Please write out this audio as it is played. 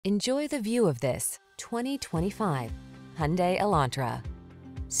Enjoy the view of this 2025 Hyundai Elantra.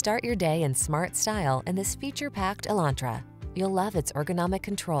 Start your day in smart style in this feature-packed Elantra. You'll love its ergonomic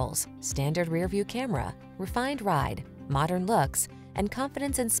controls, standard rearview camera, refined ride, modern looks, and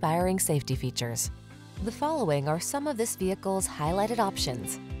confidence-inspiring safety features. The following are some of this vehicle's highlighted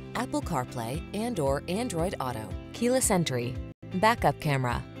options: Apple CarPlay and/or Android Auto, keyless entry, backup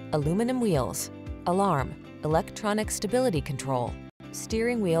camera, aluminum wheels, alarm, electronic stability control,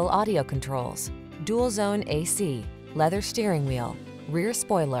 steering wheel audio controls, dual zone AC, leather steering wheel, rear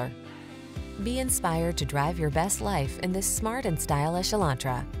spoiler. Be inspired to drive your best life in this smart and stylish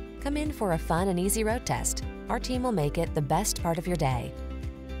Elantra. Come in for a fun and easy road test. Our team will make it the best part of your day.